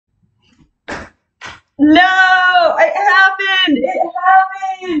No, it happened. It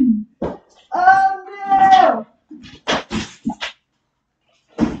happened. Oh no.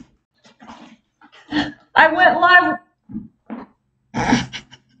 I went live.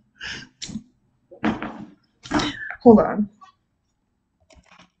 Hold on.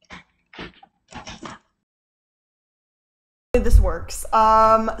 This works.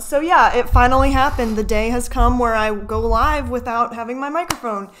 So yeah, it finally happened. The day has come where I go live without having my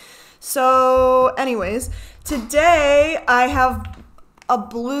microphone. So anyways, today I have a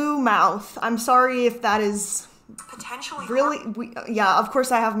blue mouth. I'm sorry if that is potentially really, yeah, of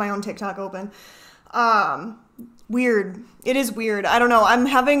course I have my own TikTok open. Weird. It is weird. I don't know. I'm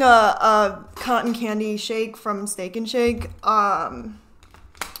having a cotton candy shake from Steak and Shake. And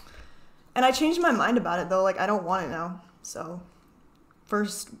I changed my mind about it though. Like, I don't want it now. So,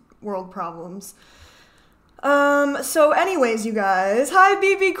 first world problems. So anyways, you guys. Hi,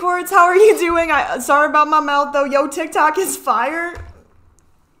 BB Quartz. How are you doing? Sorry about my mouth though. Yo, TikTok is fire.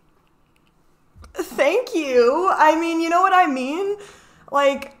 Thank you. I mean, you know what I mean?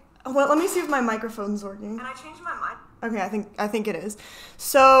 Like, well, let me see if my microphone's working. And I changed my mind. Okay, I think it is.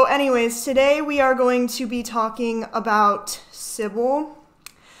 So anyways, today we are going to be talking about Sybil.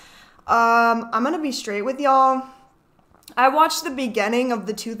 I'm gonna be straight with y'all. I watched the beginning of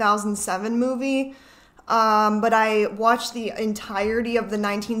the 2007 movie, but I watched the entirety of the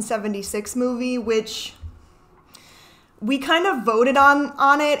 1976 movie, which we kind of voted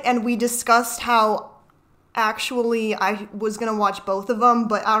on it, and we discussed how actually I was going to watch both of them,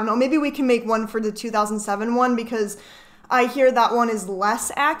 but I don't know, maybe we can make one for the 2007 one, because I hear that one is less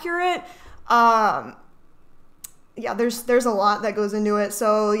accurate. Yeah, there's a lot that goes into it,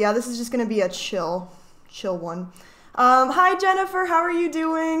 so yeah, this is just going to be a chill one. Hi Jennifer, how are you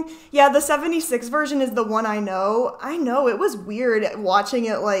doing? Yeah, the 76 version is the one I know. I know, it was weird watching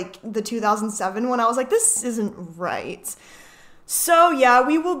it like the 2007 one. I was like, this isn't right. So yeah,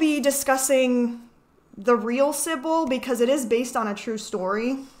 we will be discussing the real Sybil because it is based on a true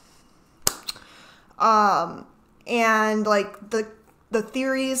story. And like the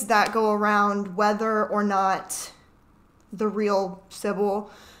theories that go around whether or not the real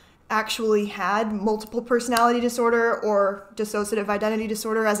Sybil actually had multiple personality disorder or dissociative identity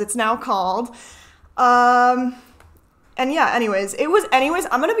disorder, as it's now called. And yeah, anyways,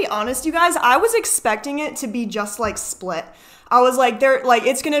 I'm gonna be honest, you guys, I was expecting it to be just like Split. I was like,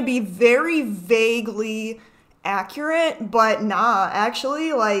 it's gonna be very vaguely accurate, but nah,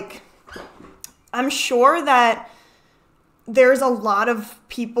 actually, like, I'm sure that there's a lot of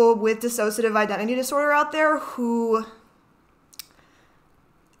people with dissociative identity disorder out there who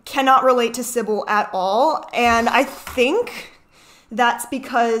cannot relate to Sybil at all, and I think that's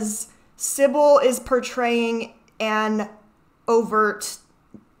because Sybil is portraying an overt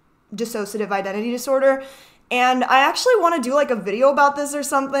dissociative identity disorder, and I actually want to do like a video about this or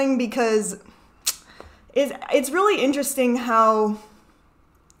something because it's really interesting how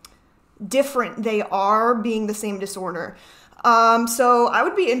different they are being the same disorder. So I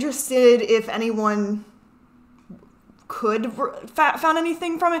would be interested if anyone could found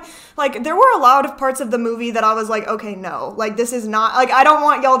anything from it. Like, there were a lot of parts of the movie that I was like, okay, no, like, this is not, like, I don't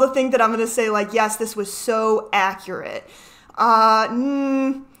want y'all to think that I'm gonna say, like, yes, this was so accurate.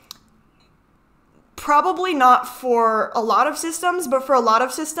 Probably not for a lot of systems, but for a lot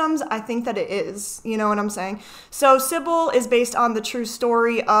of systems, I think that it is, you know what I'm saying? So Sybil is based on the true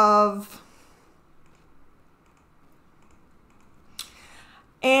story of,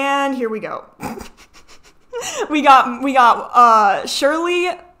 and here we go. We got Shirley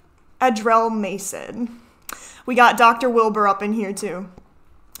Adrell Mason. We got Dr. Wilbur up in here too.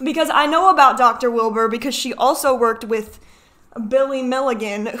 Because I know about Dr. Wilbur because she also worked with Billy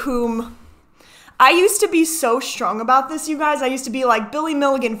Milligan, whom I used to be so strong about this, you guys. I used to be like, Billy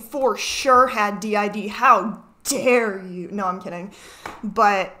Milligan for sure had DID. How dare you? No, I'm kidding.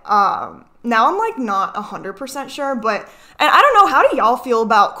 But now I'm like not 100% sure. But, and I don't know, how do y'all feel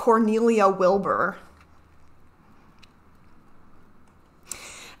about Cornelia Wilbur?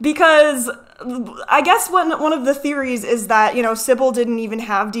 Because I guess one of the theories is that, you know, Sybil didn't even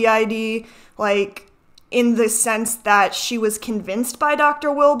have DID, like, in the sense that she was convinced by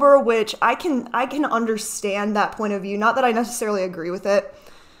Dr. Wilbur, which I can understand that point of view. Not that I necessarily agree with it.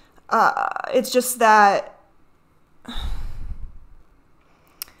 It's just that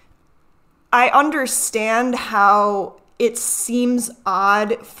I understand how it seems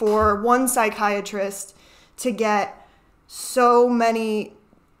odd for one psychiatrist to get so many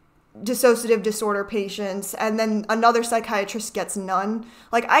dissociative disorder patients and then another psychiatrist gets none.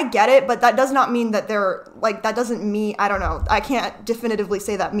 Like, I get it, but that does not mean that they're, like, that doesn't mean, I don't know, I can't definitively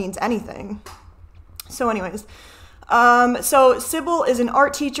say that means anything. So anyways, so Sybil is an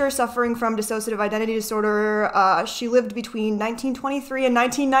art teacher suffering from dissociative identity disorder. She lived between 1923 and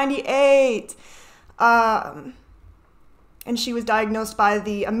 1998. And she was diagnosed by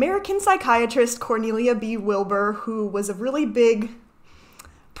the American psychiatrist Cornelia B. Wilbur, who was a really big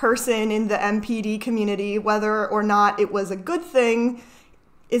person in the MPD community. Whether or not it was a good thing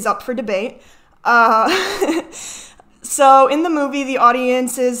is up for debate. So in the movie, the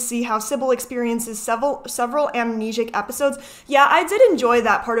audiences see how Sybil experiences several amnesic episodes. Yeah, I did enjoy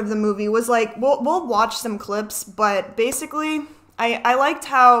that part of the movie. Was like, we'll watch some clips, but basically, I liked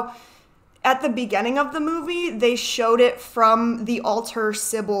how at the beginning of the movie, they showed it from the alter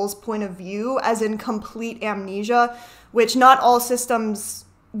Sybil's point of view, as in complete amnesia, which not all systems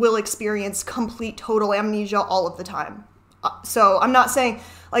will experience complete total amnesia all of the time. So I'm not saying,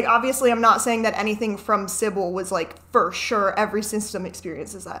 like, obviously I'm not saying that anything from Sybil was, like, for sure every system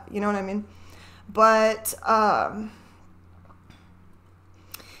experiences that. You know what I mean? But,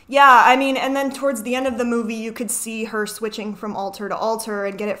 yeah, I mean, and then towards the end of the movie, you could see her switching from alter to alter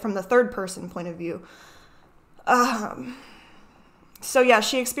and get it from the third person point of view. So yeah,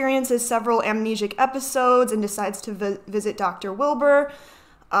 she experiences several amnesic episodes and decides to visit Dr. Wilbur.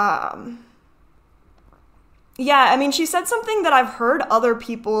 Yeah, I mean, she said something that I've heard other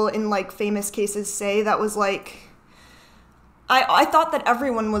people in, like, famous cases say that was, like, I thought that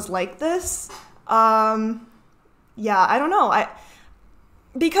everyone was like this. Yeah, I don't know.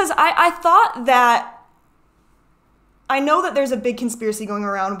 Because I thought that, I know that there's a big conspiracy going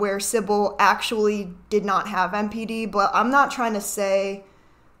around where Sybil actually did not have MPD, but I'm not trying to say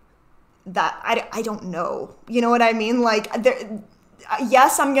that, I don't know. You know what I mean? Like,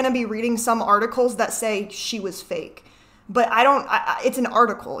 yes, I'm going to be reading some articles that say she was fake, but it's an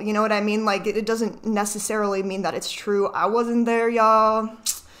article, you know what I mean? Like, it doesn't necessarily mean that it's true. I wasn't there, y'all.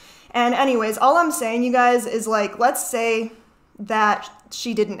 And anyways, all I'm saying, you guys, is, like, let's say that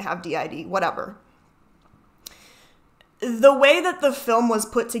she didn't have DID, whatever. The way that the film was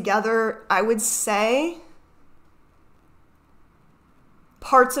put together, I would say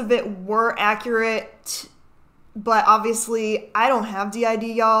parts of it were accurate, but obviously I don't have DID,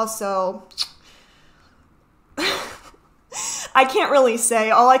 y'all, so I can't really say.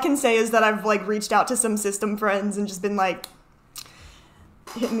 All I can say is that I've, like, reached out to some system friends and just been like,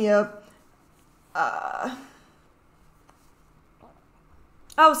 hit me up.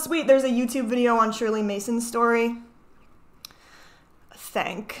 Oh, sweet, there's a YouTube video on Shirley Mason's story.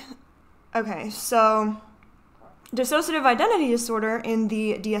 Okay, so dissociative identity disorder in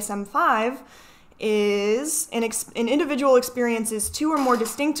the DSM-5 is an individual experiences two or more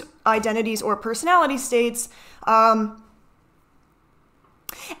distinct identities or personality states. MPD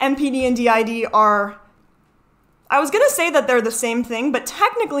and DID are, I was going to say that they're the same thing, but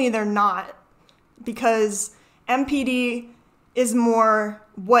technically they're not, because MPD is more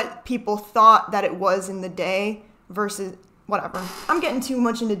what people thought that it was in the day versus whatever. I'm getting too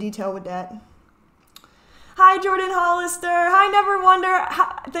much into detail with that. Hi, Jordan Hollister. Hi, Never Wonder.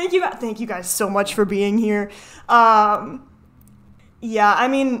 Hi, thank you guys so much for being here. Yeah, I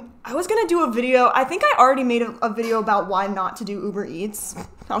mean, I was gonna do a video. I think I already made a video about why not to do Uber Eats.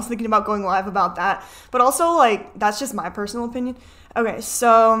 I was thinking about going live about that, but also, like, that's just my personal opinion. Okay,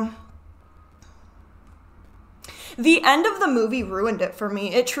 so the end of the movie ruined it for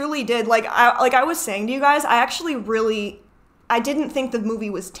me. It truly did. Like I was saying to you guys, I didn't think the movie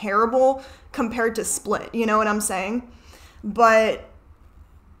was terrible compared to Split, you know what I'm saying? But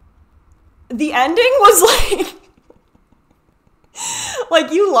the ending was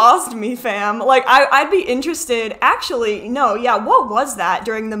like, you lost me, fam. Like, I'd be interested, actually, no, yeah, what was that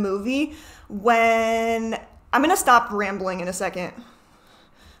during the movie when, I'm gonna stop rambling in a second,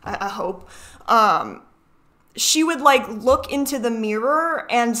 I hope, she would, like, look into the mirror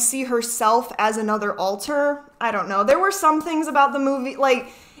and see herself as another alter. I don't know. There were some things about the movie, like,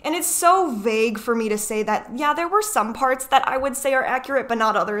 and it's so vague for me to say that, yeah, there were some parts that I would say are accurate, but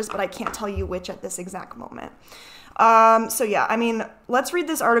not others, but I can't tell you which at this exact moment. So yeah, I mean, let's read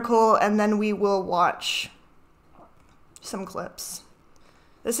this article and then we will watch some clips.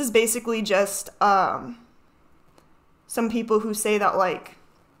 This is basically just, some people who say that, like,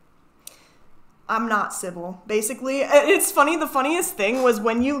 I'm not Sybil, basically. It's funny, the funniest thing was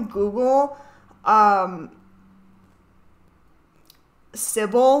when you Google,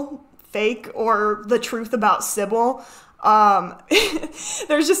 Sybil, fake, or the truth about Sybil,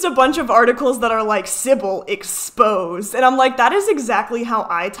 there's just a bunch of articles that are like, Sybil exposed, and I'm like, that is exactly how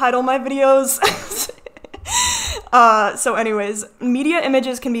I title my videos. So anyways, media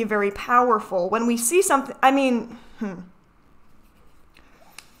images can be very powerful. When we see something, I mean,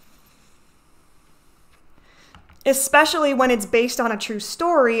 especially when it's based on a true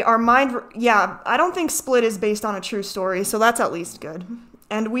story, our mind, yeah, I don't think Split is based on a true story, so that's at least good.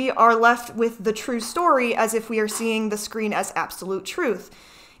 And we are left with the true story as if we are seeing the screen as absolute truth.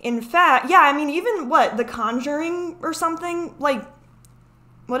 In fact, yeah, I mean, even what, The Conjuring or something? Like,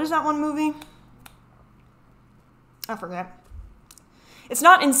 what is that one movie? I forget. It's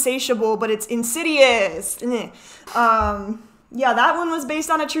not Insatiable, but it's Insidious. Yeah, that one was based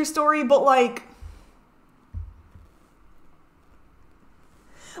on a true story, but like,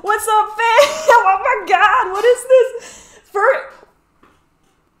 what's up, fam? Oh my god, what is this?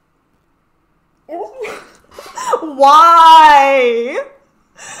 Why?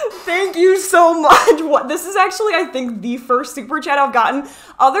 Thank you so much. What? This is actually, I think, the first super chat I've gotten,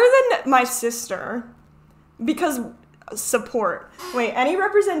 other than my sister, because support. Wait, any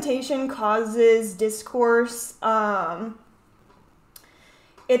representation causes discourse.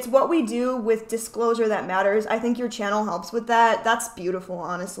 It's what we do with disclosure that matters. I think your channel helps with that. That's beautiful,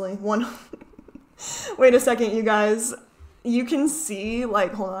 honestly. Wait a second, you guys. You can see,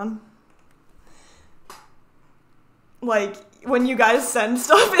 like, hold on. Like, when you guys send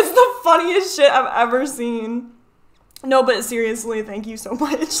stuff, it's the funniest shit I've ever seen. No, but seriously, thank you so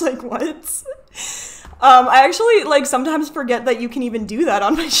much. Like, what? I actually, like, sometimes forget that you can even do that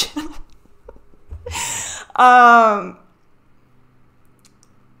on my channel.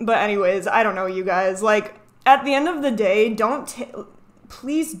 But anyways, I don't know, you guys. Like, at the end of the day,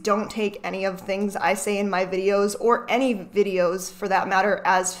 please don't take any of things I say in my videos, or any videos for that matter,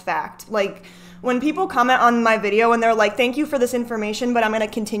 as fact. Like, when people comment on my video and they're like, thank you for this information, but I'm going to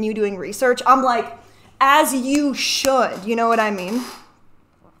continue doing research, I'm like, as you should. You know what I mean?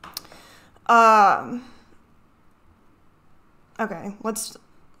 Okay,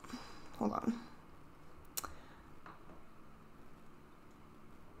 hold on.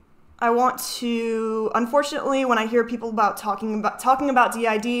 I want to, unfortunately, when I hear people talking about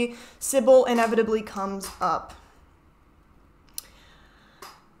DID, Sybil inevitably comes up.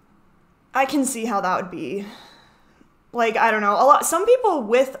 I can see how that would be. Like, I don't know. Some people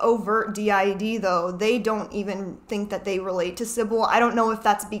with overt DID, though, they don't even think that they relate to Sybil. I don't know if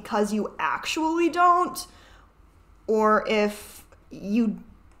that's because you actually don't, or if you,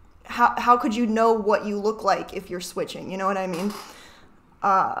 how could you know what you look like if you're switching? You know what I mean?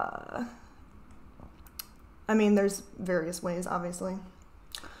 I mean, there's various ways, obviously.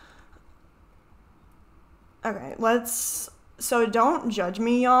 Okay, so don't judge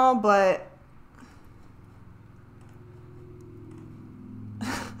me, y'all, but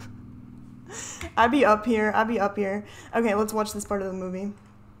I'd be up here. Okay, let's watch this part of the movie.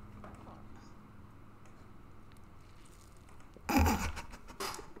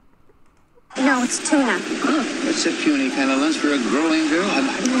 No, it's tuna. Oh, that's a puny kind of lunch for a growing girl.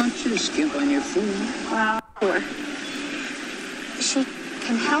 I don't want you to skimp on your food. Sure. She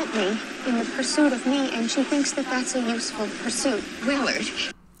can help me in the pursuit of me, and she thinks that that's a useful pursuit. Willard.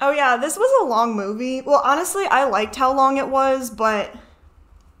 Oh yeah, this was a long movie. Well, honestly, I liked how long it was, but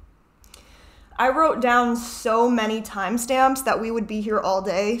I wrote down so many timestamps that we would be here all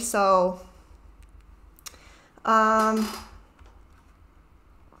day, so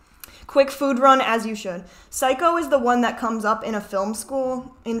quick food run, as you should. Psycho is the one that comes up in film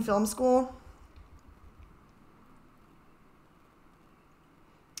school.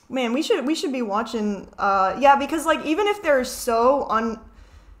 Man, we should be watching, yeah, because, like, even if they're so kind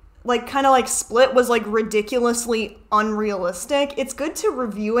of like Split was, like, ridiculously unrealistic, it's good to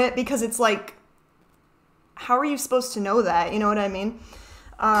review it, because it's, like, how are you supposed to know that? You know what I mean?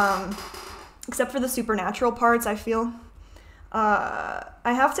 Except for the supernatural parts, I feel.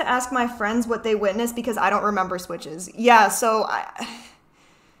 I have to ask my friends what they witnessed because I don't remember switches. Yeah, so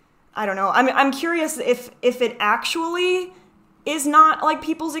I don't know. I'm curious if it actually is not like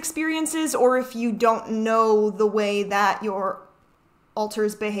people's experiences, or if you don't know the way that your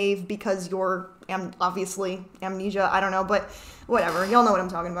alters behave because you're obviously amnesia. I don't know, but whatever. Y'all know what I'm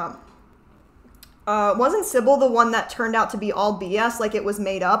talking about. Wasn't Sybil the one that turned out to be all BS, like it was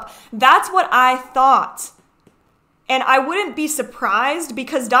made up? That's what I thought. And I wouldn't be surprised,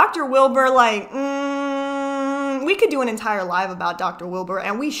 because Dr. Wilbur, like, we could do an entire live about Dr. Wilbur,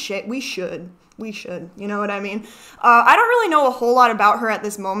 and we should, you know what I mean? I don't really know a whole lot about her at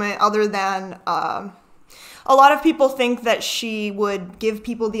this moment, other than, a lot of people think that she would give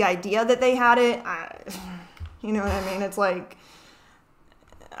people the idea that they had it. You know what I mean? It's like,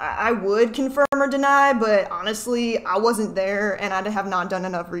 I would confirm or deny, but honestly, I wasn't there, and I have not done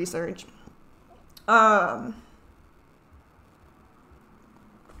enough research.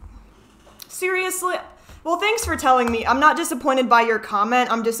 Seriously, Well, thanks for telling me. I'm not disappointed by your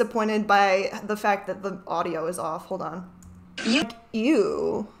comment. I'm disappointed by the fact that the audio is off. Hold on.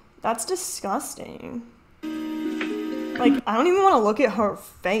 Ew. That's disgusting. Like, I don't even want to look at her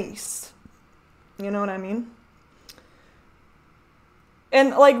face. You know what I mean?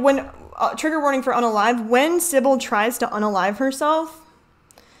 And, like, when... trigger warning for unalive. When Sybil tries to unalive herself,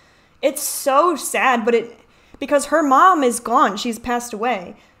 it's so sad, but because her mom is gone. She's passed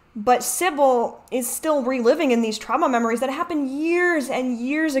away. But Sybil is still reliving in these trauma memories that happened years and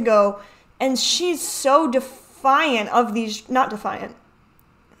years ago. And she's so defiant of these, not defiant,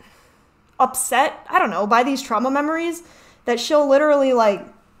 upset, I don't know, by these trauma memories that she'll literally, like,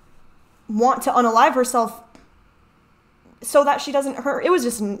 want to unalive herself so that she doesn't hurt. It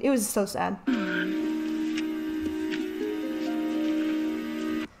was so sad.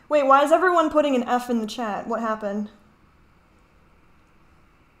 Wait, why is everyone putting an F in the chat? What happened?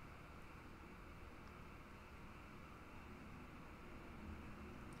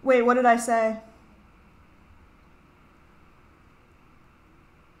 Wait, what did I say?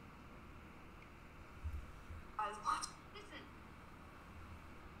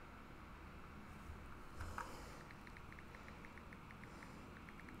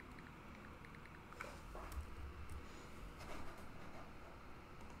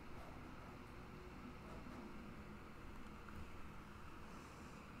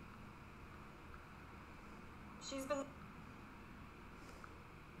 She's been...